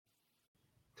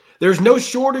There's no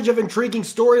shortage of intriguing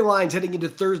storylines heading into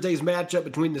Thursday's matchup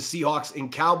between the Seahawks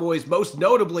and Cowboys, most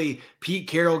notably Pete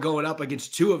Carroll going up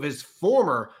against two of his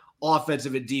former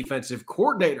offensive and defensive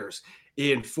coordinators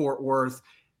in Fort Worth.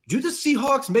 Do the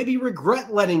Seahawks maybe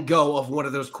regret letting go of one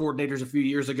of those coordinators a few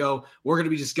years ago? We're going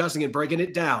to be discussing and breaking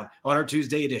it down on our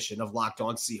Tuesday edition of Locked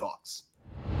On Seahawks.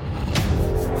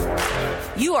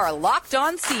 You are Locked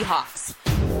On Seahawks,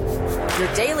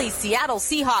 your daily Seattle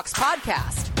Seahawks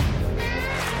podcast.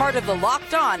 Part of the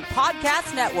Locked On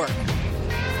Podcast Network,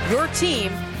 your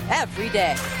team every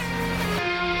day.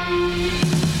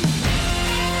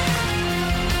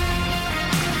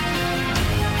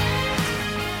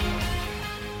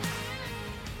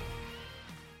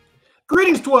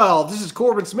 Greetings, 12. This is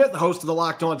Corbin Smith, the host of the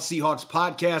Locked On Seahawks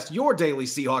podcast, your daily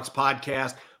Seahawks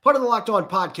podcast, part of the Locked On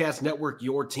Podcast Network,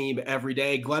 your team every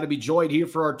day. Glad to be joined here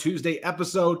for our Tuesday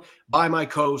episode by my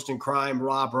co-host in crime,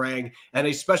 Rob Rang. And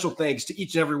a special thanks to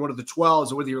each and every one of the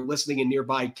 12s, whether you're listening in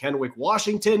nearby Kennewick,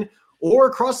 Washington, or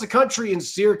across the country in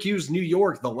Syracuse, New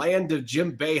York, the land of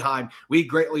Jim Boeheim. We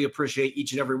greatly appreciate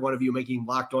each and every one of you making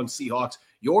Locked On Seahawks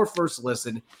your first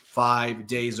listen 5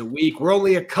 days a week. We're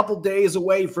only a couple days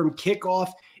away from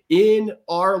kickoff in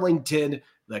Arlington.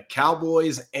 The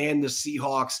Cowboys and the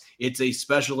Seahawks. It's a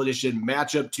special edition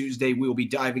matchup Tuesday. We will be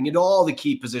diving into all the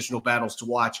key positional battles to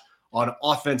watch on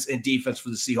offense and defense for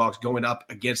the Seahawks going up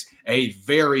against a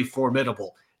very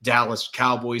formidable Dallas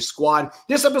Cowboys squad.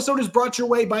 This episode is brought your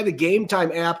way by the Game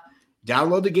Time app.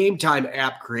 Download the Game Time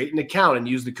app, create an account, and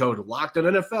use the code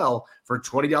LOCKEDONNFL for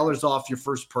 $20 off your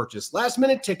first purchase.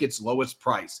 Last-minute tickets, lowest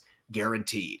price,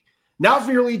 guaranteed. Now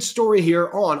for your lead story here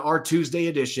on our Tuesday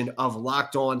edition of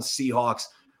Locked On Seahawks.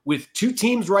 With two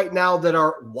teams right now that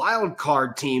are wild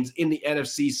card teams in the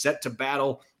NFC set to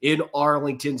battle in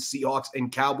Arlington, Seahawks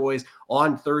and Cowboys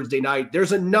on Thursday night.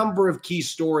 There's a number of key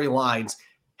storylines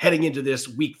heading into this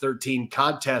Week 13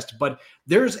 contest, but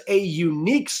there's a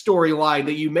unique storyline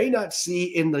that you may not see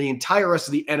in the entire rest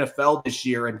of the NFL this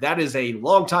year, and that is a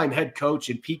longtime head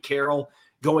coach in Pete Carroll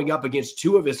going up against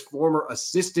two of his former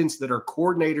assistants that are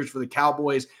coordinators for the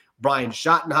Cowboys, Brian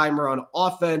Schottenheimer on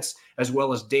offense, as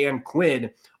well as Dan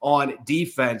Quinn on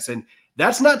defense. And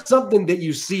that's not something that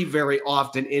you see very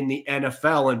often in the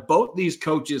NFL. And both these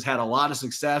coaches had a lot of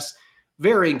success,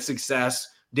 varying success.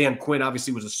 Dan Quinn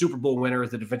obviously was a Super Bowl winner as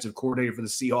the defensive coordinator for the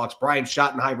Seahawks. Brian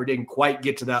Schottenheimer didn't quite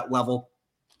get to that level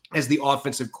as the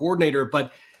offensive coordinator.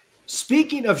 But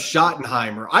speaking of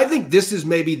Schottenheimer, I think this is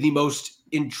maybe the most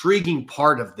intriguing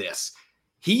part of this.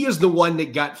 He is the one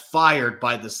that got fired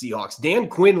by the Seahawks. Dan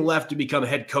Quinn left to become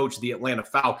head coach of the Atlanta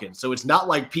Falcons. So it's not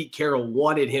like Pete Carroll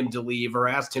wanted him to leave or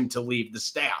asked him to leave the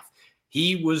staff.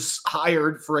 He was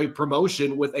hired for a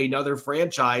promotion with another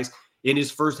franchise in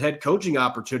his first head coaching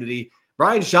opportunity.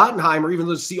 Brian Schottenheimer, even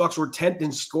though the Seahawks were 10th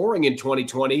in scoring in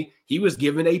 2020, he was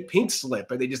given a pink slip,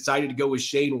 and they decided to go with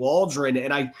Shane Waldron.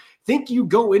 And I think you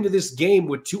go into this game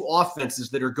with two offenses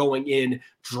that are going in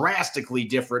drastically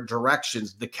different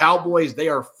directions. The Cowboys, they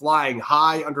are flying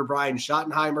high under Brian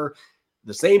Schottenheimer.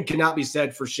 The same cannot be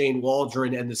said for Shane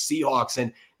Waldron and the Seahawks.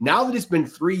 And now that it's been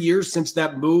 3 years since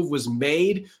that move was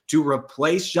made to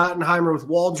replace Schottenheimer with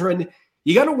Waldron,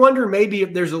 you got to wonder maybe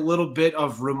if there's a little bit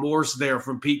of remorse there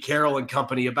from Pete Carroll and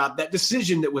company about that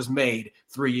decision that was made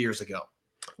 3 years ago.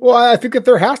 Well, I think that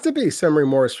there has to be some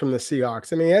remorse from the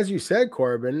Seahawks. I mean, as you said,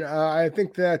 Corbin, I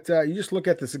think that you just look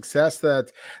at the success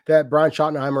that Brian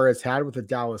Schottenheimer has had with the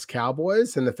Dallas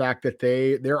Cowboys and the fact that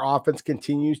their offense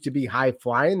continues to be high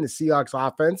flying. The Seahawks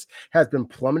offense has been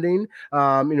plummeting,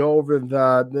 over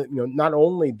the not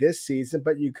only this season,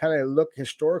 but you kind of look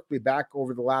historically back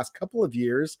over the last couple of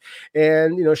years.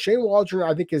 And, Shane Waldron,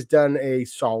 I think, has done a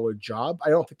solid job. I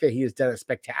don't think that he has done a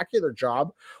spectacular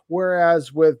job.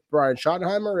 Whereas with Brian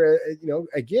Schottenheimer,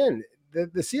 again, the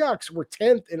Seahawks were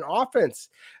 10th in offense,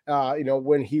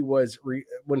 when he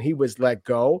was let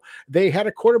go. They had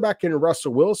a quarterback in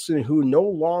Russell Wilson who no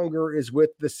longer is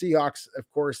with the Seahawks, of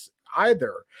course,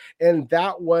 either. And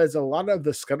that was a lot of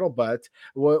the scuttlebutt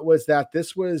was that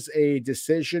this was a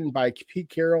decision by Pete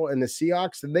Carroll and the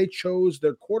Seahawks, and they chose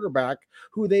their quarterback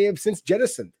who they have since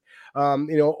jettisoned.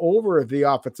 Over the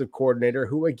offensive coordinator,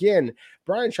 who, again,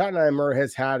 Brian Schottenheimer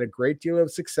has had a great deal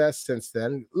of success since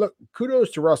then. Look, kudos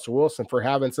to Russell Wilson for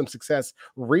having some success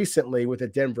recently with the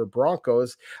Denver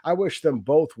Broncos. I wish them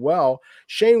both well.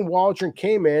 Shane Waldron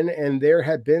came in, and there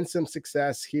had been some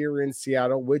success here in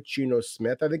Seattle with Geno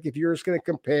Smith. I think if you're just going to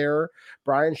compare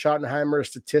Brian Schottenheimer's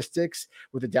statistics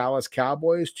with the Dallas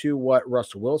Cowboys to what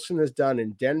Russell Wilson has done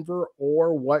in Denver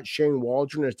or what Shane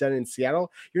Waldron has done in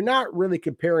Seattle, you're not really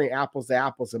comparing apples to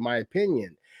apples, in my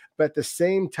opinion. But at the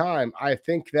same time, I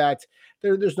think that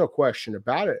there's no question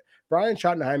about it. Brian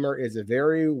Schottenheimer is a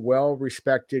very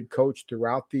well-respected coach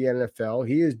throughout the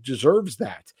NFL. Deserves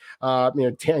that.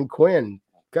 Dan Quinn,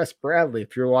 Gus Bradley,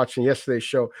 if you're watching yesterday's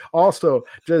show, also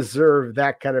deserve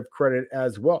that kind of credit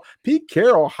as well. Pete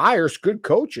Carroll hires good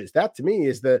coaches. That to me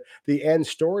is the end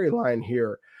storyline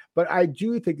here. But I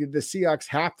do think that the Seahawks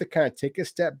have to kind of take a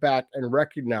step back and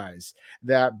recognize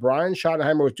that Brian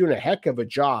Schottenheimer was doing a heck of a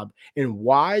job, and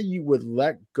why you would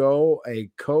let go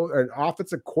an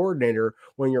offensive coordinator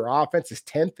when your offense is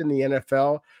 10th in the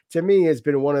NFL, to me, has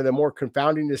been one of the more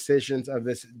confounding decisions of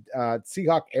this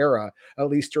Seahawk era, at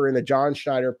least during the John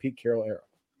Schneider, Pete Carroll era.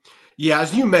 Yeah,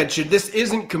 as you mentioned, this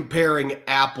isn't comparing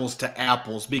apples to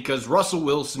apples because Russell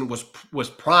Wilson was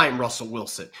prime Russell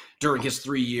Wilson during his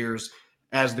 3 years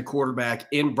as the quarterback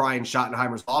in Brian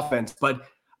Schottenheimer's offense. But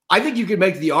I think you could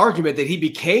make the argument that he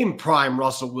became prime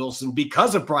Russell Wilson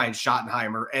because of Brian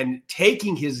Schottenheimer and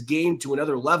taking his game to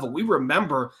another level. We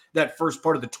remember that first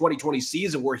part of the 2020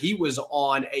 season where he was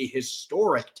on a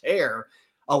historic tear.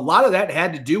 A lot of that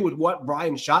had to do with what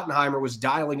Brian Schottenheimer was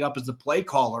dialing up as the play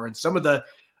caller and some of the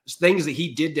things that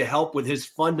he did to help with his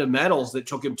fundamentals that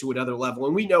took him to another level.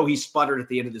 And we know he sputtered at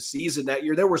the end of the season that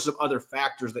year. There were some other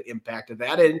factors that impacted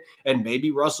that. And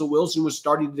maybe Russell Wilson was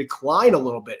starting to decline a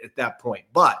little bit at that point.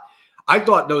 But I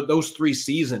thought those 3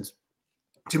 seasons,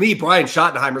 to me, Brian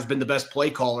Schottenheimer's been the best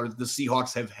play caller that the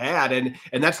Seahawks have had.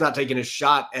 And that's not taking a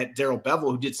shot at Darrell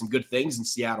Bevell, who did some good things in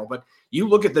Seattle. But you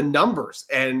look at the numbers,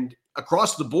 and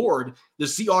across the board, the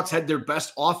Seahawks had their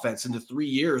best offense in the 3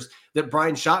 years that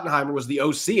Brian Schottenheimer was the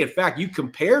OC. In fact, you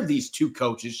compare these two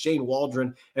coaches, Shane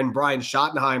Waldron and Brian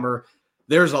Schottenheimer,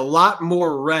 there's a lot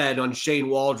more red on Shane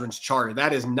Waldron's chart.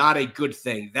 That is not a good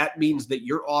thing. That means that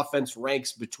your offense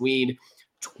ranks between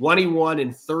 21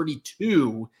 and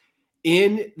 32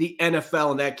 in the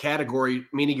NFL in that category,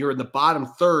 meaning you're in the bottom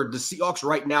third. The Seahawks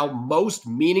right now, most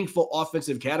meaningful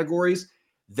offensive categories,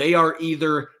 they are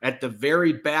either at the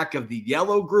very back of the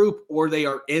yellow group or they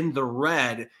are in the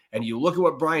red. And you look at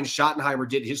what Brian Schottenheimer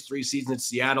did his 3 seasons in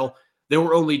Seattle, there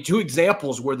were only 2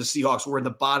 examples where the Seahawks were in the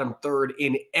bottom third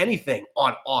in anything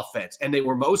on offense. And they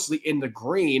were mostly in the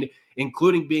green,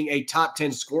 including being a top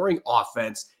 10 scoring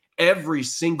offense every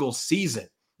single season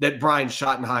that Brian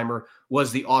Schottenheimer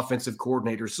was the offensive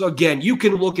coordinator. So again, you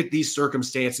can look at these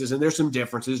circumstances and there's some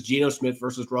differences. Geno Smith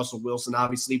versus Russell Wilson,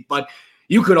 obviously, but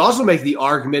you could also make the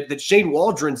argument that Shane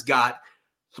Waldron's got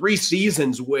 3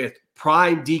 seasons with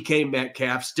prime DK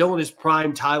Metcalf, still in his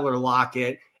prime Tyler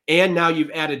Lockett, and now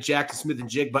you've added Jackson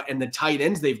Smith-Njigba and the tight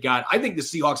ends they've got. I think the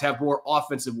Seahawks have more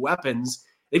offensive weapons.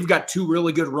 They've got 2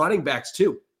 really good running backs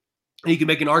too. And you can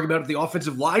make an argument of the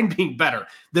offensive line being better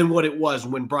than what it was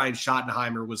when Brian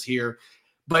Schottenheimer was here.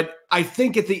 But I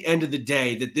think at the end of the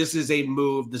day that this is a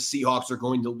move the Seahawks are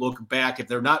going to look back, if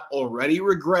they're not already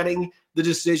regretting the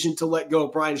decision to let go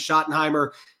of Brian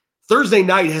Schottenheimer. Thursday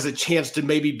night has a chance to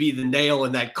maybe be the nail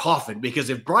in that coffin, because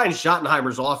if Brian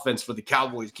Schottenheimer's offense for the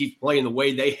Cowboys keeps playing the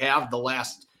way they have the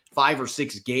last 5 or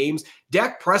 6 games,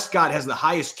 Dak Prescott has the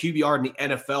highest QBR in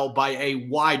the NFL by a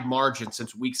wide margin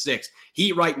since week 6.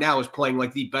 He right now is playing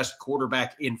like the best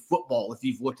quarterback in football. If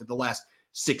you've looked at the last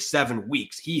 6-7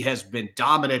 weeks, he has been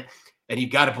dominant. And you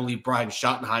got to believe Brian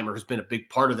Schottenheimer has been a big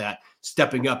part of that,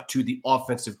 stepping up to the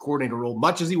offensive coordinator role,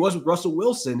 much as he was with Russell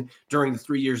Wilson during the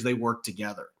 3 years they worked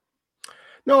together.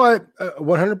 No, I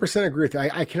 100% agree with you.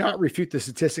 I cannot refute the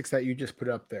statistics that you just put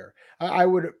up there. I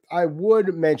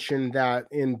would mention that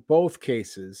in both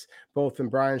cases, both in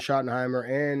Brian Schottenheimer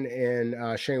and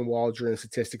in Shane Waldron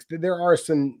statistics, there are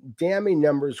some damning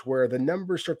numbers where the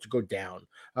numbers start to go down.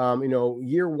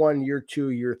 Year 1, year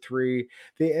 2, year 3,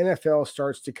 the NFL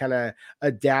starts to kind of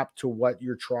adapt to what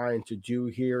you're trying to do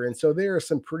here. And so there are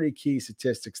some pretty key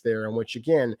statistics there in which,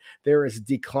 again, there is a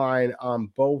decline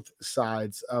on both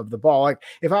sides of the ball. Like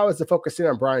if I was to focus in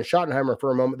on Brian Schottenheimer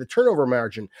for a moment, the turnover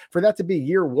margin, for that to be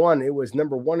year 1, it was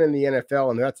number 1 in the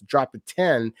NFL, and that's dropped to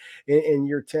 10 in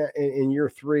year 10. In year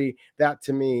 3, that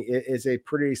to me is a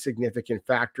pretty significant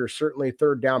factor. Certainly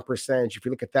third down percentage, if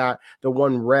you look at that, the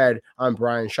one red on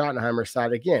Brian Schottenheimer's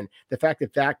side, again, the fact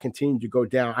that continued to go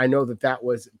down, I know that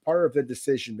was part of the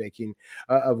decision making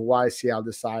of why Seattle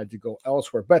decided to go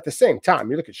elsewhere. But at the same time,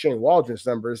 you look at Shane Waldron's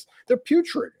numbers, they're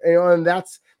putrid, and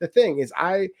that's the thing is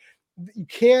you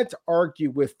can't argue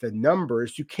with the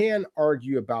numbers. You can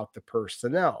argue about the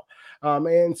personnel.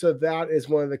 And so that is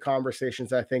one of the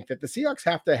conversations I think that the Seahawks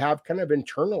have to have kind of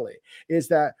internally, is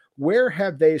that where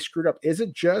have they screwed up? Is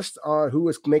it just who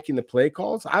is making the play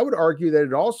calls? I would argue that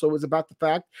it also was about the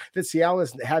fact that Seattle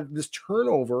has had this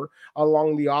turnover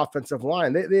along the offensive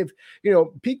line. They've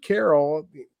Pete Carroll,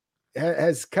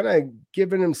 has kind of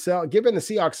given the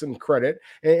Seahawks some credit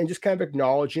and just kind of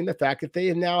acknowledging the fact that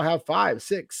they now have 5,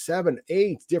 6, 7,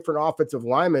 8 different offensive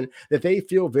linemen that they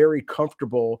feel very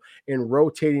comfortable in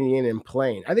rotating in and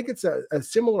playing. I think it's a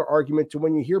similar argument to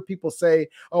when you hear people say,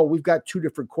 oh, we've got 2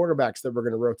 different quarterbacks that we're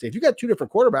going to rotate. If you got 2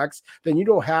 different quarterbacks, then you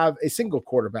don't have a single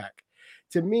quarterback.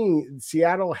 To me,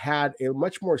 Seattle had a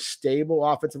much more stable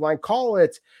offensive line. Call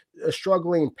it a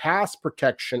struggling pass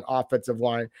protection offensive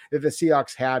line that the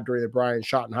Seahawks had during the Brian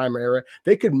Schottenheimer era.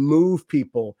 They could move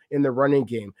people in the running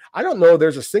game. I don't know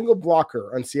there's a single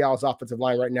blocker on Seattle's offensive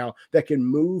line right now that can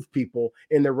move people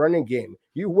in the running game.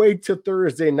 You wait till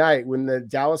Thursday night when the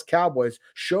Dallas Cowboys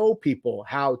show people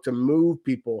how to move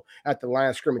people at the line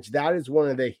of scrimmage. That is one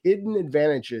of the hidden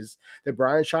advantages that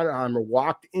Brian Schottenheimer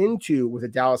walked into with the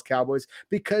Dallas Cowboys,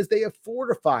 because they have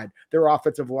fortified their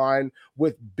offensive line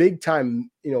with big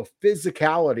time,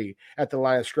 physicality at the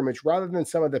line of scrimmage, rather than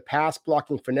some of the pass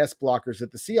blocking finesse blockers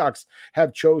that the Seahawks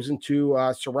have chosen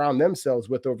to surround themselves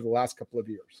with over the last couple of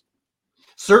years.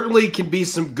 Certainly can be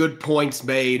some good points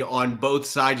made on both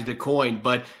sides of the coin,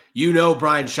 but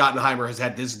Brian Schottenheimer has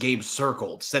had this game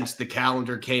circled since the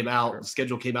calendar came out, the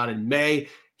schedule came out in May.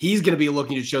 He's going to be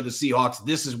looking to show the Seahawks,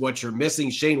 this is what you're missing.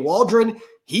 Shane Waldron,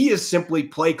 he is simply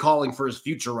play calling for his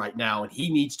future right now, and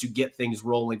he needs to get things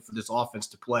rolling for this offense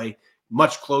to play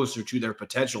much closer to their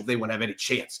potential. They won't have any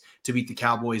chance to beat the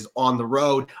Cowboys on the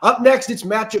road. Up next, it's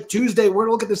Matchup Tuesday. We're going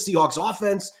to look at the Seahawks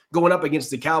offense going up against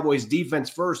the Cowboys defense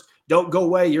first. Don't go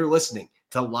away. You're listening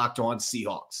to Locked On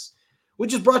Seahawks,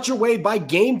 which is brought your way by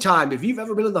Game Time. If you've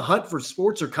ever been in the hunt for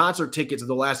sports or concert tickets at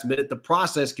the last minute, the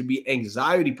process can be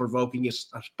anxiety-provoking,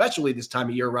 especially this time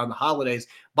of year around the holidays.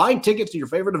 Buying tickets to your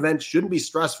favorite events shouldn't be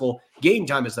stressful. Game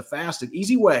Time is the fast and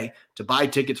easy way to buy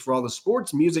tickets for all the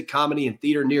sports, music, comedy, and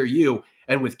theater near you.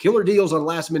 And with killer deals on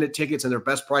last-minute tickets and their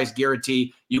best price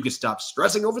guarantee, you can stop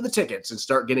stressing over the tickets and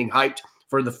start getting hyped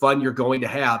for the fun you're going to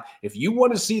have. If you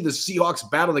want to see the Seahawks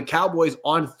battle the Cowboys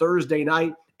on Thursday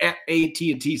night at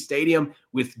AT&T Stadium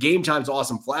with Game Time's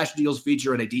awesome flash deals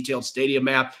feature and a detailed stadium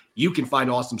map, you can find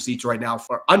awesome seats right now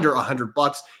for under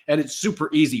 $100, and it's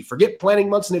super easy. Forget planning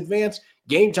months in advance.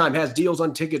 Game Time has deals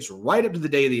on tickets right up to the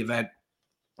day of the event,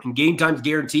 and Game Time's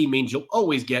guarantee means you'll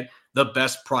always get the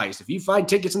best price. If you find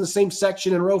tickets in the same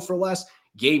section and row for less,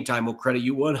 Game Time will credit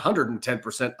you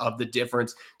 110% of the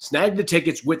difference. Snag the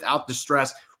tickets without the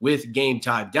stress with Game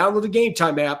Time. Download the Game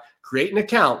Time app, create an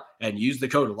account, and use the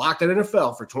code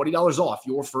LOCKEDONNFL for $20 off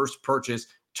your first purchase.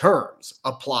 Terms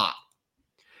apply.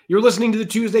 You're listening to the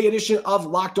Tuesday edition of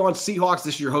Locked On Seahawks.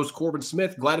 This is your host, Corbin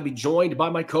Smith. Glad to be joined by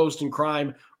my co-host in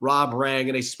crime, Rob Rang,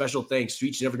 and a special thanks to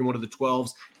each and every one of the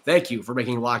 12s. Thank you for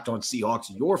making Locked On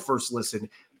Seahawks your first listen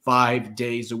 5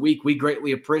 days a week. We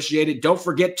greatly appreciate it. Don't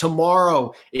forget,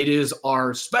 tomorrow it is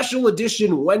our special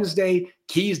edition Wednesday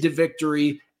Keys to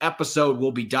Victory episode.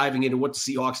 We'll be diving into what the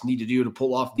Seahawks need to do to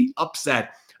pull off the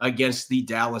upset against the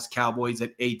Dallas Cowboys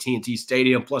at AT&T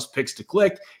Stadium, plus picks to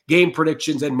click, game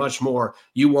predictions, and much more.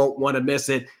 You won't want to miss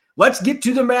it. Let's get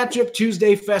to the Matchup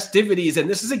Tuesday festivities, and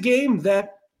this is a game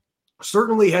that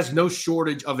certainly has no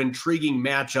shortage of intriguing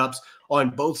matchups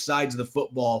on both sides of the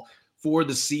football for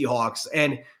the Seahawks.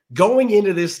 And going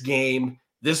into this game,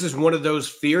 this is one of those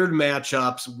feared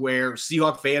matchups where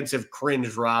Seahawks fans have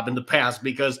cringed, Rob, in the past,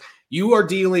 because you are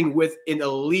dealing with an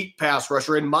elite pass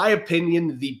rusher. In my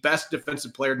opinion, the best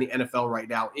defensive player in the NFL right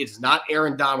now. It's not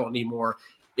Aaron Donald anymore.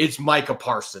 It's Micah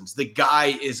Parsons. The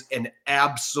guy is an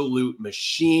absolute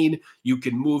machine. You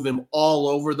can move him all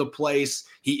over the place.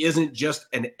 He isn't just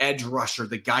an edge rusher.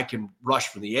 The guy can rush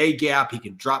from the A-gap. He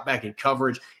can drop back in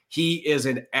coverage. He is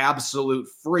an absolute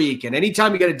freak. And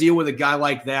anytime you got to deal with a guy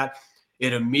like that,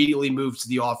 it immediately moves to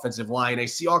the offensive line. A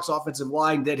Seahawks offensive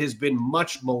line that has been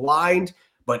much maligned.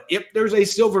 But if there's a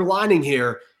silver lining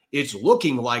here, it's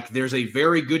looking like there's a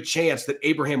very good chance that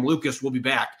Abraham Lucas will be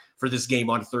back for this game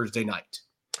on Thursday night.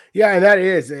 Yeah, and that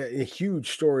is a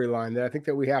huge storyline that I think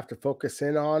that we have to focus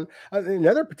in on.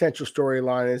 Another potential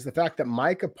storyline is the fact that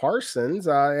Micah Parsons,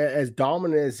 as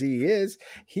dominant as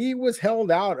he was held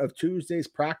out of Tuesday's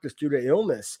practice due to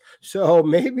illness. So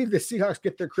maybe the Seahawks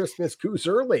get their Christmas goose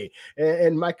early,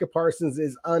 and Micah Parsons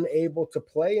is unable to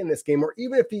play in this game. Or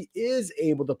even if he is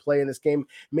able to play in this game,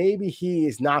 maybe he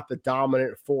is not the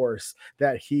dominant force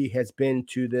that he has been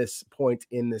to this point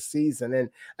in the season. And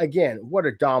again, what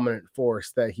a dominant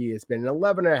force that he has been.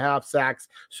 11 and a half sacks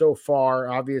so far.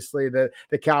 Obviously, the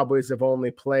Cowboys have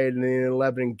only played in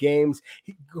 11 games.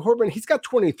 He's got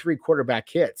 23 quarterback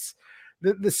hits.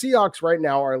 The Seahawks right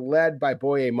now are led by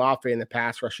Boye Mafe in the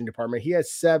pass rushing department. He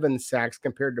has 7 sacks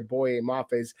compared to Boye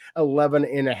Mafe's 11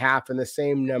 and a half in the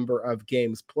same number of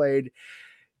games played.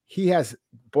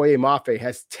 Boye Mafe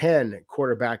has 10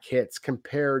 quarterback hits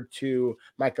compared to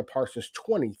Micah Parsons'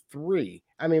 23.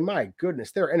 I mean, my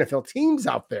goodness, there are NFL teams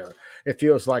out there, it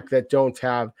feels like, that don't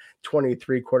have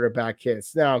 23 quarterback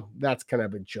hits. Now, that's kind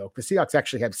of a joke. The Seahawks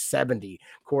actually have 70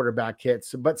 quarterback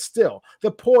hits, but still, the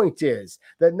point is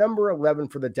that number 11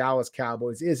 for the Dallas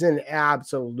Cowboys is an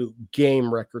absolute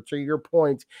game record. To your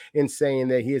point in saying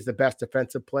that he is the best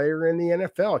defensive player in the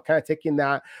NFL, kind of taking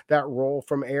that role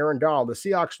from Aaron Donald. The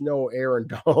Seahawks know Aaron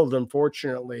Donald,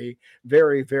 unfortunately,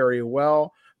 very, very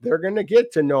well. They're going to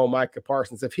get to know Micah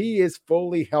Parsons. If he is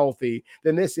fully healthy,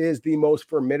 then this is the most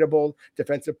formidable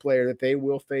defensive player that they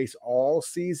will face all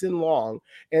season long.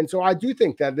 And so I do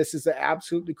think that this is an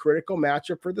absolutely critical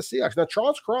matchup for the Seahawks. Now,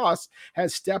 Charles Cross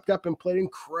has stepped up and played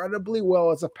incredibly well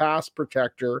as a pass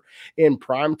protector in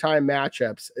primetime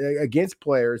matchups against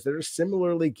players that are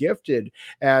similarly gifted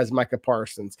as Micah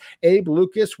Parsons. Abe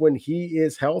Lucas, when he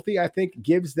is healthy, I think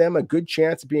gives them a good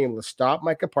chance of being able to stop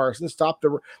Micah Parsons, stop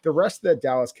the rest of the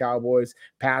Dallas Cowboys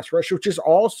pass rush, which is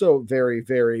also very,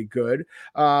 very good.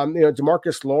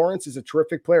 DeMarcus Lawrence is a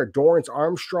terrific player. Dorrance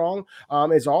Armstrong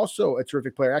is also a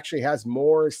terrific player. Actually has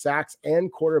more sacks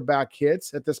and quarterback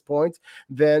hits at this point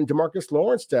than DeMarcus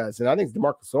Lawrence does. And I think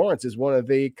DeMarcus Lawrence is one of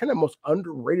the kind of most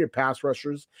underrated pass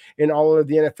rushers in all of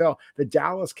the NFL. The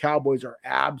Dallas Cowboys are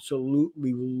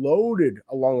absolutely loaded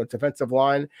along the defensive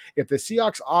line. If the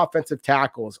Seahawks offensive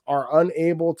tackles are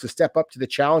unable to step up to the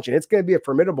challenge, and it's going to be a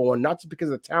formidable one, not just because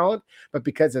of talent, but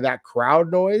because of that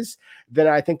crowd noise, then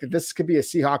I think that this could be a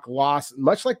Seahawk loss,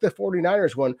 much like the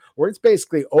 49ers one, where it's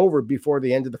basically over before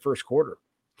the end of the first quarter.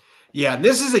 Yeah,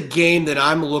 this is a game that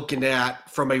I'm looking at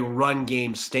from a run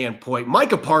game standpoint.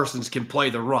 Micah Parsons can play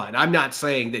the run. I'm not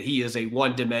saying that he is a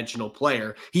one-dimensional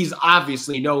player. He's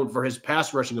obviously known for his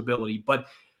pass rushing ability, but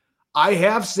I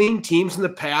have seen teams in the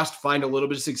past find a little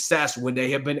bit of success when they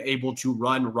have been able to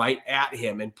run right at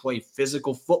him and play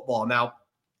physical football. Now,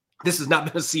 this has not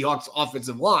been a Seahawks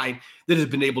offensive line that has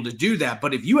been able to do that.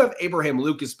 But if you have Abraham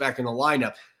Lucas back in the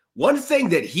lineup, one thing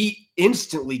that he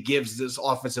instantly gives this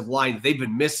offensive line that they've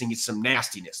been missing is some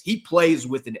nastiness. He plays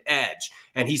with an edge,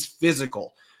 and he's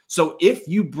physical. So if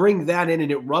you bring that in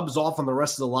and it rubs off on the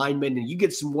rest of the linemen and you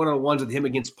get some one-on-ones with him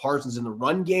against Parsons in the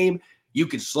run game, you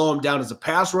can slow him down as a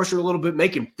pass rusher a little bit,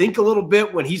 make him think a little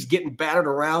bit when he's getting battered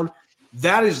around.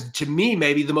 That is, to me,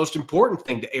 maybe the most important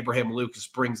thing that Abraham Lucas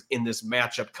brings in this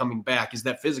matchup coming back is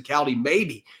that physicality.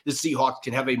 Maybe the Seahawks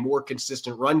can have a more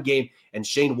consistent run game, and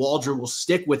Shane Waldron will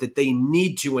stick with it. They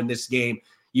need to in this game.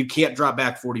 You can't drop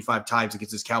back 45 times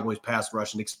against this Cowboys pass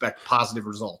rush and expect positive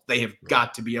results. They have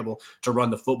got to be able to run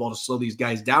the football to slow these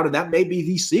guys down, and that may be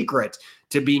the secret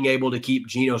to being able to keep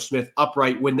Geno Smith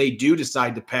upright when they do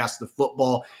decide to pass the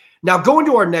football. Now, going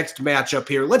to our next matchup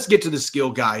here, let's get to the skill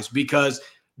guys, because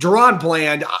Deron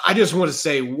Bland, I just want to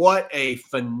say what a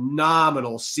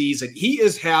phenomenal season. He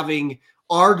is having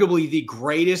arguably the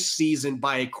greatest season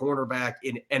by a cornerback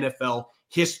in NFL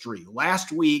history.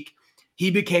 Last week, he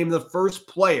became the first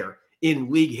player in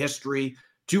league history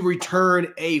to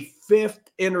return a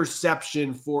 5th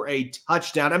interception for a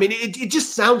touchdown. I mean, it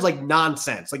just sounds like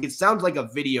nonsense. Like, it sounds like a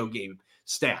video game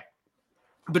stat.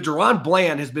 But Deron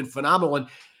Bland has been phenomenal. And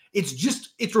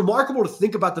it's remarkable to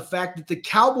think about the fact that the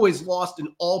Cowboys lost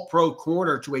an all-pro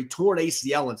corner to a torn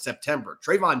ACL in September.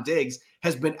 Trayvon Diggs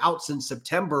has been out since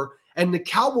September, and the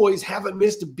Cowboys haven't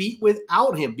missed a beat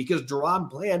without him because Deron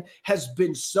Bland has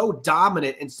been so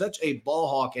dominant and such a ball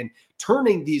hawk and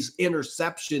turning these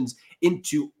interceptions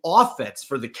into offense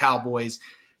for the Cowboys.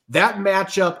 That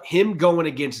matchup, him going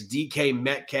against DK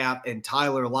Metcalf and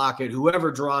Tyler Lockett, whoever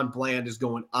Deron Bland is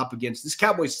going up against, this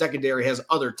Cowboys secondary has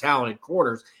other talented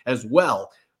corners as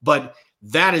well. But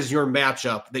that is your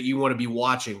matchup that you want to be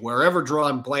watching. Wherever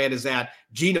Deron Bland is at,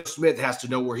 Geno Smith has to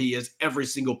know where he is every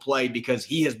single play because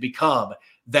he has become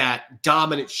that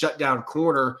dominant shutdown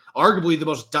corner, arguably the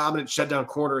most dominant shutdown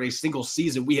corner in a single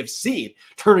season we have seen,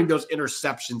 turning those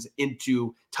interceptions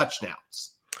into touchdowns.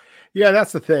 Yeah,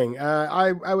 that's the thing.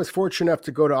 I was fortunate enough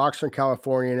to go to Oxnard,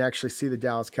 California, and actually see the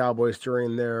Dallas Cowboys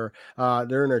during their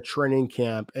training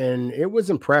camp, and it was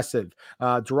impressive.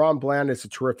 Deron Bland is a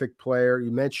terrific player. You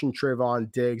mentioned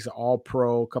Trayvon Diggs,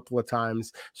 All-Pro, a couple of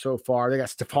times so far. They got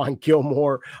Stephon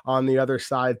Gilmore on the other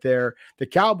side there. The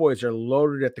Cowboys are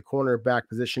loaded at the cornerback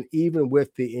position, even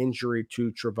with the injury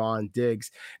to Trayvon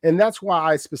Diggs, and that's why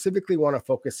I specifically want to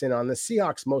focus in on the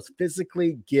Seahawks' most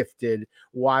physically gifted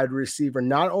wide receiver,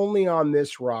 not only on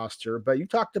this roster, but you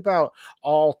talked about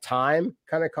all time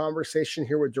kind of conversation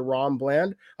here with Deron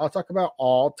Bland. I'll talk about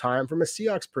all time from a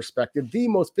Seahawks perspective. The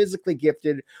most physically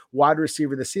gifted wide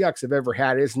receiver the Seahawks have ever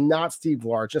had is not Steve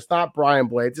Large. It's not Brian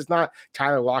Blades. It's not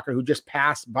Tyler Lockett, who just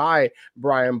passed by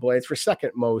Brian Blades for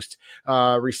second most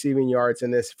receiving yards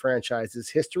in this franchise's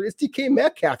history. It's DK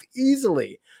Metcalf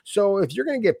easily. So if you're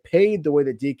going to get paid the way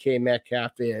that DK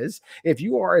Metcalf is, if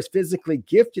you are as physically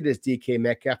gifted as DK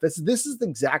Metcalf, this is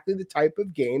exactly the type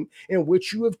of game in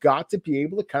which you have got to be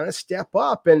able to kind of step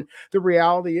up. And the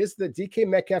reality is that DK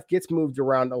Metcalf gets moved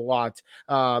around a lot,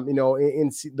 in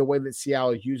the way that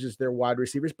Seattle uses their wide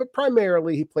receivers, but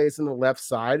primarily he plays on the left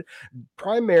side.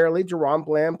 Primarily, Deron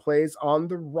Bland plays on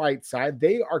the right side.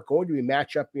 They are going to be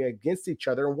matched up against each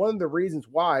other. And one of the reasons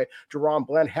why Deron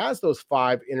Bland has those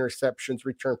 5 interceptions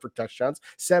returned for touchdowns,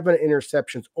 7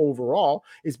 interceptions overall,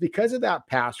 is because of that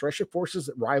pass rush. It forces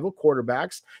rival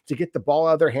quarterbacks to get the ball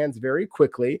out of their hands very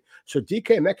quickly. So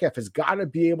DK Metcalf has got to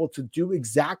be able to do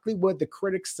exactly what the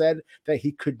critics said that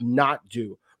he could not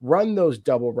do. Run those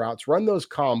double routes, run those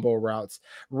combo routes,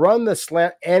 run the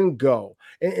slant and go,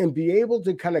 and be able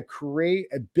to kind of create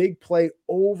a big play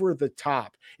over the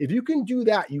top. If you can do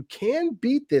that, you can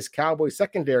beat this Cowboys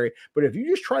secondary. But if you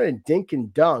just try to dink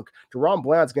and dunk, Deron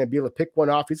Bland's going to be able to pick one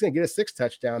off. He's going to get a 6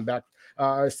 touchdown back,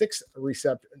 6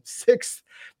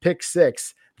 pick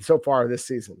 6 so far this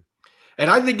season.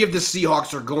 And I think if the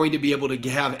Seahawks are going to be able to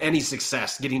have any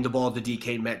success getting the ball to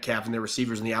DK Metcalf and their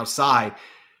receivers on the outside,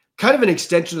 kind of an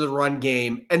extension of the run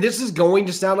game. And this is going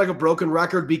to sound like a broken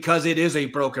record because it is a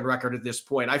broken record at this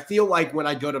point. I feel like when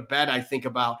I go to bed, I think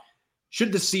about,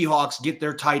 should the Seahawks get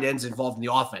their tight ends involved in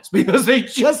the offense? Because they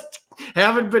just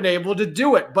haven't been able to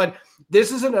do it. But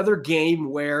this is another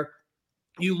game where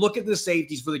you look at the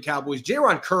safeties for the Cowboys.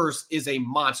 Jaron Kearse is a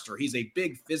monster. He's a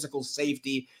big physical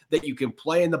safety that you can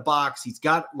play in the box. He's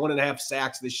got 1.5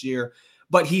 sacks this year,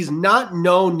 but he's not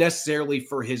known necessarily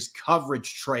for his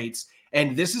coverage traits.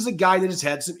 And this is a guy that has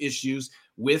had some issues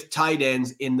with tight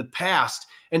ends in the past.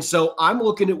 And so I'm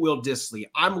looking at Will Dissly.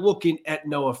 I'm looking at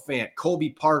Noah Fant,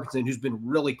 Colby Parkinson, who's been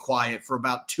really quiet for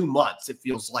about 2 months. It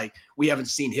feels like we haven't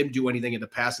seen him do anything in the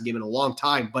passing game in a long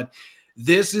time. But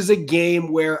this is a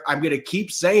game where I'm going to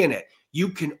keep saying it. You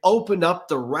can open up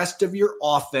the rest of your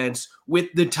offense with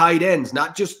the tight ends,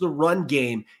 not just the run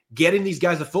game, getting these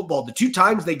guys the football. The 2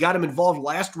 times they got him involved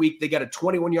last week, they got a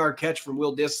 21-yard catch from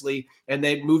Will Dissly, and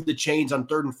they moved the chains on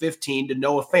 3rd and 15 to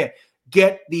Noah Fant.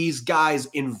 Get these guys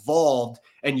involved,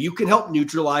 and you can help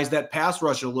neutralize that pass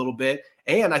rush a little bit.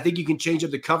 And I think you can change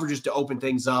up the coverages to open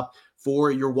things up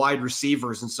for your wide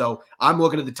receivers. And so I'm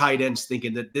looking at the tight ends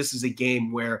thinking that this is a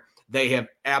game where they have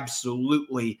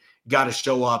absolutely got to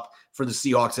show up for the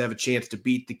Seahawks to have a chance to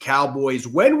beat the Cowboys.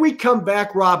 When we come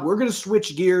back, Rob, we're going to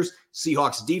switch gears.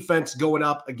 Seahawks defense going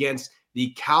up against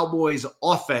the Cowboys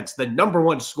offense, the number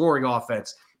 1 scoring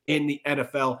offense in the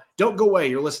NFL. Don't go away.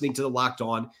 You're listening to the Locked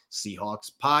On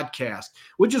Seahawks podcast,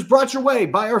 which is brought your way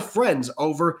by our friends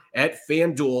over at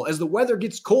FanDuel. As the weather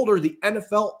gets colder, the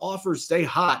NFL offers stay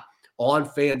hot on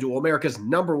FanDuel, America's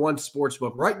number 1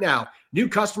 sportsbook. Right now, new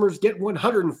customers get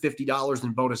 $150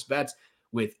 in bonus bets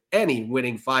with any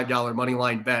winning $5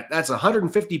 moneyline bet. That's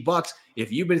 $150.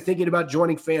 If you've been thinking about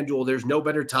joining FanDuel, there's no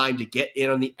better time to get in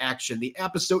on the action. The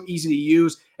app is so easy to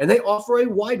use, and they offer a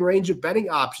wide range of betting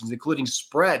options, including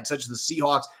spreads, such as the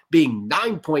Seahawks being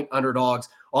 9-point underdogs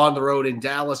on the road in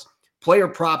Dallas, player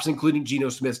props, including Geno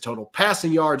Smith's total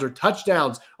passing yards or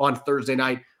touchdowns on Thursday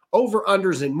night,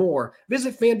 over-unders, and more.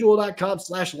 Visit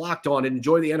FanDuel.com/lockedon and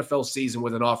enjoy the NFL season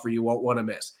with an offer you won't want to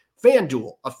miss.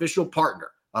 FanDuel, official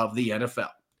partner of the NFL.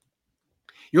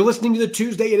 You're listening to the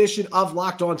Tuesday edition of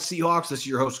Locked On Seahawks. This is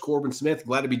your host, Corbin Smith.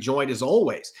 Glad to be joined, as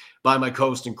always, by my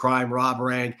co-host in crime, Rob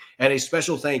Rang. And a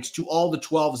special thanks to all the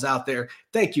 12s out there.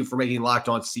 Thank you for making Locked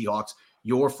On Seahawks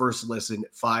your first listen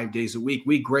 5 days a week.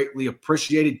 We greatly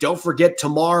appreciate it. Don't forget,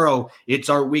 tomorrow, it's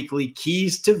our weekly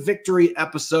Keys to Victory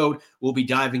episode. We'll be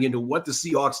diving into what the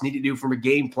Seahawks need to do from a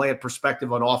game plan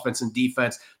perspective on offense and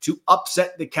defense to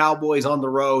upset the Cowboys on the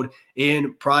road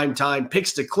in prime time.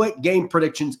 Picks to click, game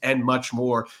predictions, and much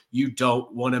more. You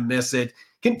don't want to miss it.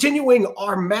 Continuing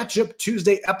our Matchup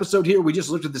Tuesday episode here, we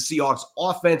just looked at the Seahawks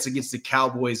offense against the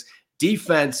Cowboys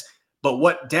defense. But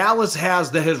what Dallas has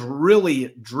that has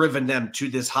really driven them to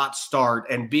this hot start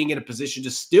and being in a position to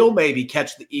still maybe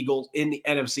catch the Eagles in the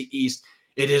NFC East,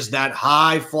 it is that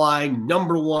high-flying,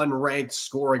 number 1 ranked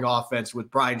scoring offense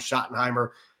with Brian Schottenheimer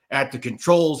at the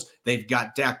controls. They've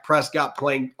got Dak Prescott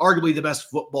playing arguably the best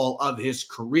football of his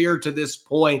career to this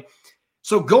point.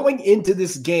 So going into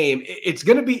this game, it's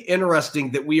going to be interesting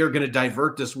that we are going to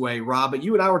divert this way, Rob. But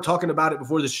you and I were talking about it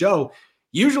before the show.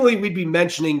 Usually we'd be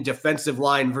mentioning defensive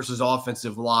line versus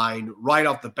offensive line right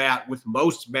off the bat with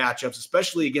most matchups,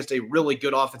 especially against a really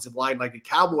good offensive line like the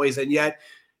Cowboys. And yet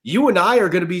you and I are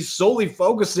going to be solely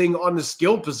focusing on the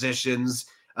skill positions,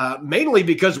 mainly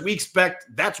because we expect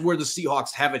that's where the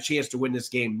Seahawks have a chance to win this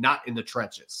game, not in the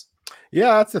trenches.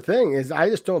 Yeah, that's the thing is I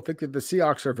just don't think that the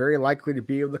Seahawks are very likely to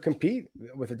be able to compete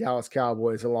with the Dallas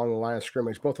Cowboys along the line of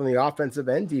scrimmage, both on the offensive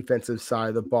and defensive side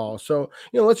of the ball. So,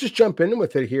 let's just jump in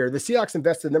with it here. The Seahawks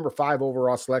invested number 5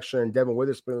 overall selection in Devin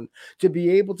Witherspoon to be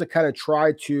able to kind of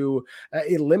try to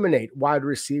eliminate wide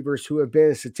receivers who have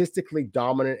been as statistically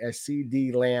dominant as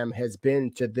CD Lamb has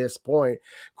been to this point.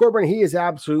 Corbin, he is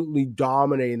absolutely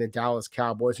dominating the Dallas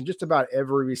Cowboys in just about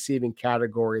every receiving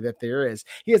category that there is.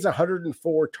 He has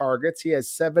 104 targets. He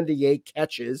has 78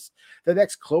 catches. The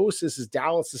next closest is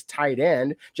Dallas's tight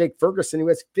end, Jake Ferguson, who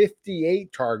has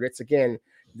 58 targets. Again,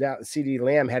 that CD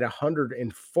Lamb had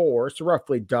 104, so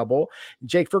roughly double.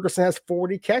 Jake Ferguson has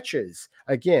 40 catches.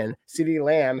 Again, CD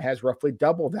Lamb has roughly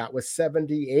double that with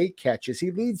 78 catches. He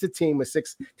leads the team with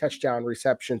 6 touchdown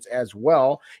receptions as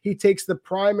well. He takes the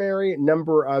primary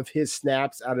number of his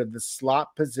snaps out of the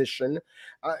slot position.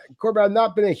 Corbin, I've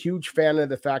not been a huge fan of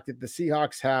the fact that the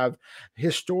Seahawks have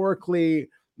historically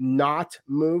not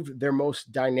moved their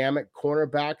most dynamic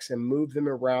cornerbacks and move them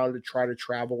around to try to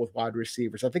travel with wide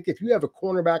receivers. I think if you have a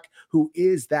cornerback who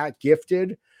is that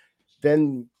gifted,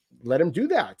 then let him do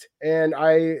that. And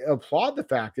I applaud the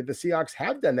fact that the Seahawks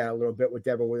have done that a little bit with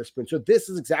Devin Witherspoon. So this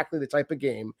is exactly the type of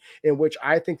game in which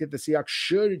I think that the Seahawks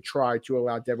should try to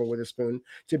allow Devin Witherspoon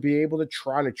to be able to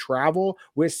try to travel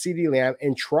with CD Lamb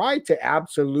and try to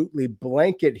absolutely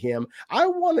blanket him. I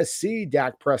want to see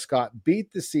Dak Prescott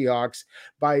beat the Seahawks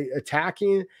by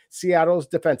attacking Seattle's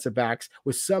defensive backs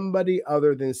with somebody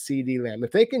other than CD Lamb.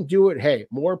 If they can do it, hey,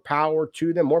 more power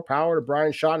to them, more power to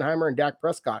Brian Schottenheimer and Dak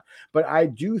Prescott. But I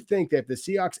do think that if the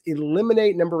Seahawks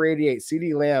eliminate number 88,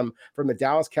 CD Lamb, from the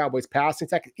Dallas Cowboys passing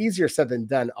attack, easier said than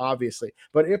done, obviously.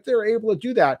 But if they're able to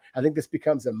do that, I think this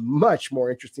becomes a much more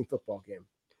interesting football game.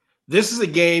 This is a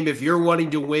game, if you're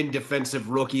wanting to win Defensive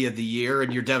Rookie of the Year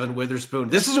and you're Devin Witherspoon,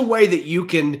 this is a way that you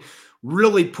can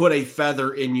really put a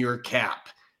feather in your cap.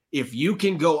 If you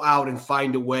can go out and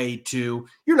find a way to,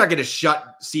 you're not going to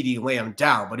shut CD Lamb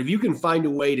down, but if you can find a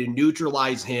way to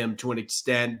neutralize him to an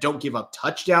extent, don't give up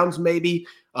touchdowns maybe,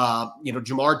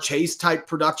 Jamar Chase type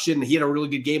production. He had a really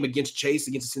good game against Chase,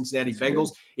 against the Cincinnati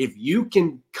Bengals. If you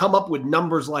can come up with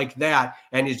numbers like that,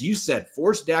 and as you said,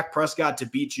 force Dak Prescott to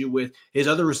beat you with his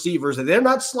other receivers, and they're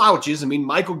not slouches. I mean,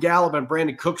 Michael Gallup and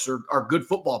Brandon Cooks are good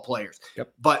football players,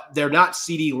 but they're not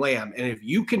CD Lamb. And if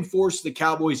you can force the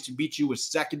Cowboys to beat you with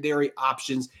secondary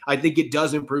options, I think it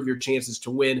does improve your chances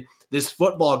to win this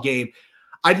football game.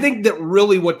 I think that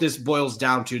really what this boils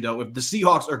down to, though, if the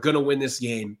Seahawks are going to win this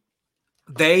game,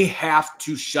 they have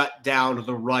to shut down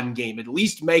the run game, at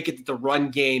least make it that the run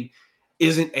game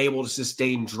isn't able to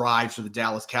sustain drives for the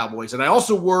Dallas Cowboys. And I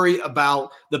also worry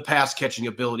about the pass catching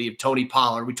ability of Tony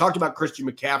Pollard. We talked about Christian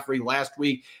McCaffrey last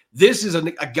week. This is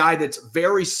a guy that's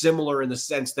very similar in the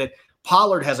sense that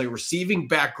Pollard has a receiving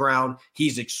background.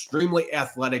 He's extremely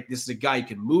athletic. This is a guy who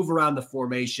can move around the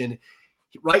formation.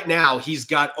 Right now, he's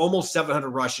got almost 700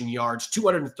 rushing yards,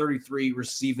 233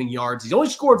 receiving yards. He's only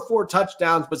scored 4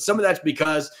 touchdowns, but some of that's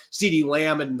because CD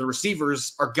Lamb and the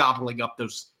receivers are gobbling up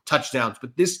those touchdowns.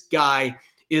 But this guy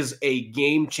is a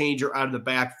game changer out of the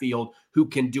backfield who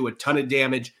can do a ton of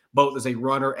damage, both as a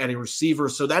runner and a receiver.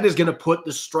 So that is going to put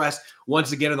the stress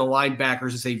once again on the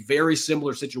linebackers. It's a very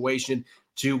similar situation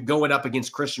to going up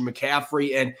against Christian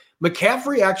McCaffrey. And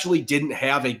McCaffrey actually didn't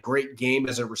have a great game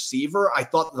as a receiver. I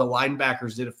thought the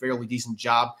linebackers did a fairly decent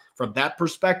job from that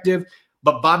perspective.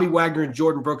 But Bobby Wagner and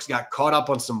Jordan Brooks got caught up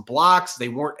on some blocks. They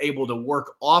weren't able to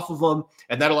work off of them,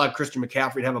 and that allowed Christian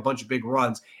McCaffrey to have a bunch of big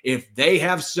runs. If they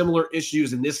have similar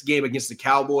issues in this game against the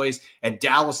Cowboys and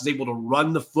Dallas is able to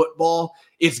run the football,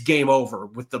 it's game over.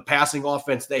 With the passing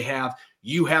offense they have,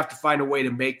 you have to find a way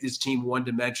to make this team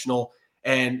one-dimensional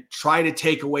and try to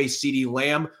take away CD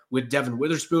Lamb with Devin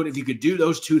Witherspoon. If you could do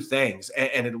those two things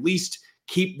and at least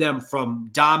keep them from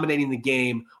dominating the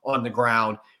game on the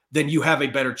ground, then you have a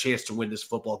better chance to win this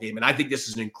football game. And I think this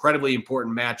is an incredibly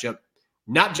important matchup,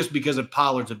 not just because of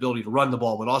Pollard's ability to run the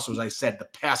ball, but also, as I said, the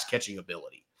pass catching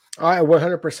ability. I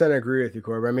 100% agree with you,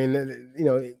 Corbin. I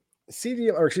mean,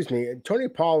 Tony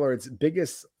Pollard's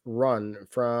biggest run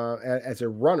from as a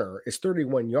runner is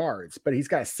 31 yards, but he's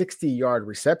got a 60-yard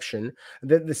reception.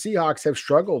 The Seahawks have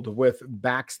struggled with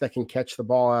backs that can catch the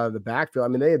ball out of the backfield. I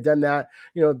mean, they have done that,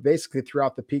 basically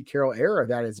throughout the Pete Carroll era.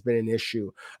 That has been an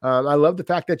issue. I love the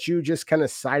fact that you just kind of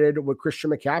cited what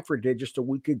Christian McCaffrey did just a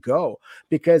week ago,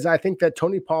 because I think that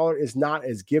Tony Pollard is not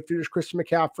as gifted as Christian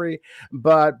McCaffrey,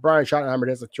 but Brian Schottenheimer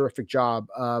does a terrific job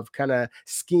of kind of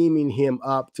scheming him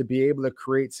up to be able to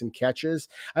create some catches.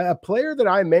 A player that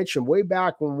I mentioned way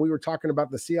back when we were talking about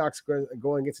the Seahawks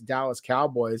going against the Dallas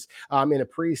Cowboys in a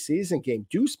preseason game,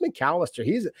 Deuce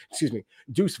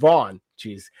Vaughn.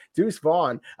 Deuce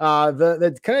Vaughn,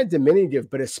 the kind of diminutive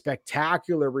but a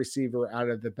spectacular receiver out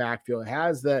of the backfield,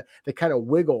 has the kind of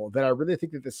wiggle that I really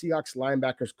think that the Seahawks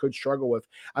linebackers could struggle with.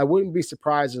 I wouldn't be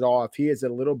surprised at all if he is a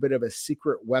little bit of a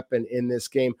secret weapon in this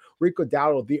game. Rico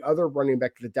Dowdle, the other running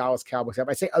back that the Dallas Cowboys have.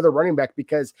 I say other running back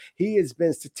because he has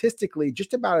been statistically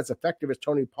just about as effective as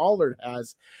Tony Pollard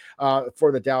has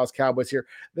for the Dallas Cowboys here.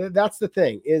 That's the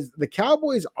thing, is the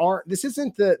Cowboys this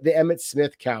isn't the Emmitt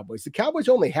Smith Cowboys. The Cowboys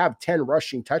only have 10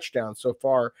 rushing touchdowns so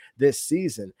far this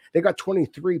season. They got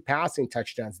 23 passing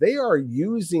touchdowns. They are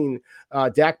using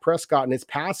Dak Prescott and his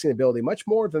passing ability much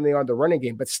more than they are in the running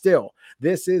game. But still,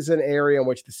 this is an area in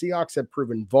which the Seahawks have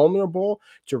proven vulnerable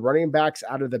to running backs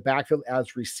out of the backfield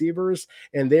as receivers,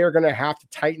 and they are going to have to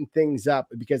tighten things up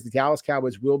because the Dallas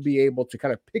Cowboys will be able to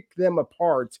kind of pick them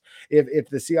apart if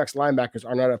the Seahawks linebackers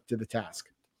are not up to the task.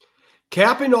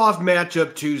 Capping off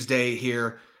matchup Tuesday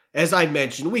here, as I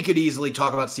mentioned, we could easily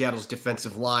talk about Seattle's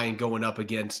defensive line going up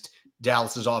against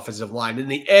Dallas's offensive line. In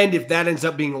the end, if that ends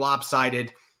up being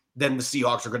lopsided, then the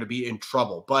Seahawks are going to be in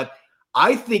trouble. But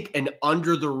I think an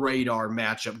under-the-radar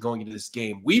matchup going into this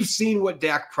game. We've seen what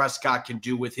Dak Prescott can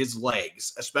do with his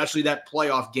legs, especially that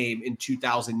playoff game in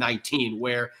 2019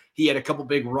 where he had a couple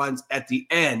big runs at the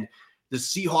end. The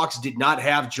Seahawks did not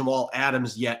have Jamal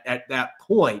Adams yet at that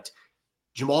point.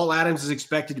 Jamal Adams is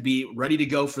expected to be ready to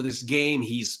go for this game.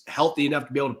 He's healthy enough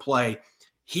to be able to play.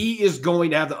 He is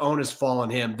going to have the onus fall on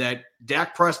him that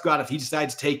Dak Prescott, if he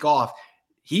decides to take off,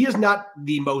 he is not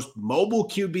the most mobile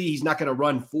QB. He's not going to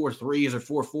run 4.3s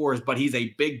or 4.4s, but he's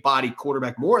a big body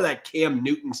quarterback, more of that Cam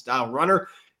Newton style runner.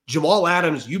 Jamal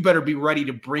Adams, you better be ready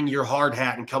to bring your hard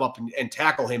hat and come up and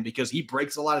tackle him, because he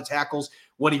breaks a lot of tackles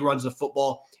when he runs the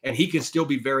football, and he can still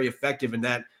be very effective in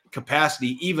that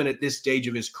capacity, even at this stage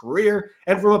of his career.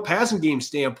 And from a passing game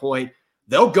standpoint,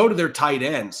 they'll go to their tight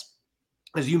ends.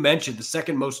 As you mentioned, the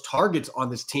second most targets on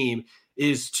this team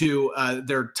is to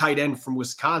their tight end from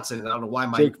Wisconsin. I don't know why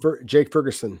Jake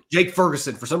Ferguson. Jake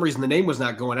Ferguson. For some reason, the name was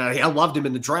not going out. I loved him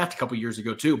in the draft a couple years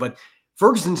ago too, but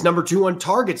Ferguson's number 2 on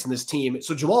targets in this team.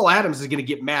 So Jamal Adams is going to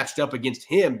get matched up against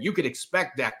him. You could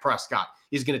expect Dak Prescott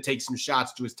is going to take some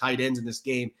shots to his tight ends in this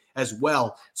game as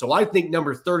well. So I think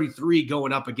number 33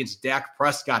 going up against Dak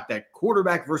Prescott, that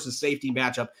quarterback versus safety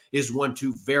matchup, is one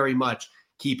to very much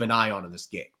keep an eye on in this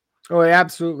game. Oh, it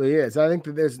absolutely is. I think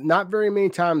that there's not very many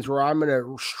times where I'm going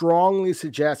to strongly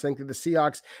suggest, I think that the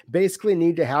Seahawks basically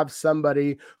need to have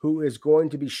somebody who is going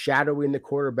to be shadowing the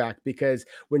quarterback, because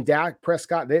when Dak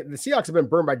Prescott, the Seahawks have been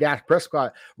burned by Dak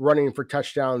Prescott running for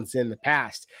touchdowns in the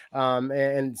past.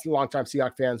 And longtime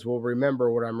Seahawks fans will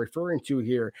remember what I'm referring to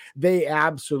here. They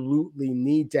absolutely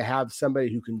need to have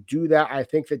somebody who can do that. I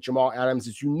think that Jamal Adams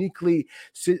is uniquely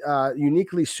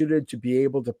suited to be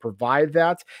able to provide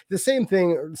that. The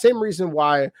same reason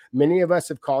why many of us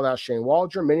have called out Shane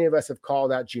Waldron, many of us have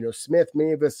called out Geno Smith,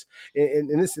 many of us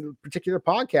in this particular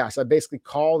podcast, I basically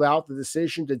called out the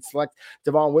decision to select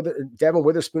Devin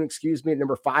Witherspoon, at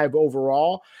number 5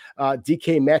 overall.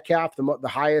 DK Metcalf, the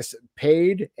highest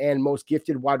paid and most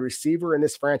gifted wide receiver in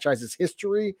this franchise's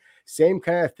history. Same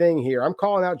kind of thing here. I'm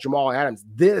calling out Jamal Adams.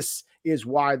 This is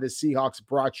why the Seahawks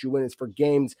brought you in. It's for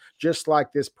games just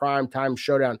like this primetime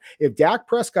showdown. If Dak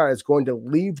Prescott is going to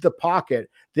leave the pocket,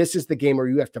 this is the game where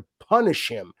you have to punish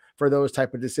him for those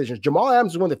type of decisions. Jamal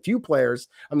Adams is one of the few players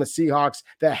on the Seahawks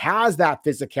that has that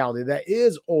physicality, that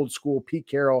is old school Pete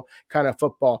Carroll kind of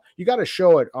football. You got to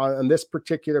show it on this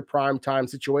particular primetime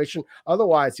situation.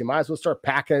 Otherwise, you might as well start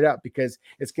packing it up, because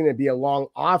it's going to be a long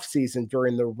off season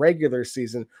during the regular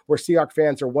season where Seahawks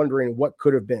fans are wondering what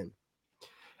could have been.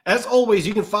 As always,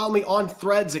 you can follow me on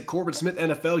Threads at Corbin Smith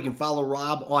NFL. You can follow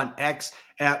Rob on X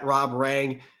at Rob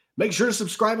Rang. Make sure to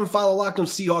subscribe and follow Locked On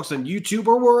Seahawks on YouTube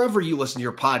or wherever you listen to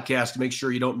your podcast to make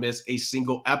sure you don't miss a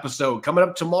single episode. Coming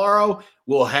up tomorrow,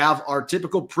 we'll have our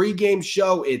typical pregame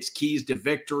show. It's keys to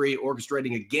victory,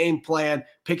 orchestrating a game plan,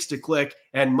 picks to click,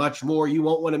 and much more. You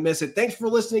won't want to miss it. Thanks for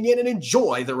listening in, and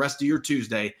enjoy the rest of your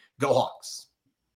Tuesday. Go Hawks.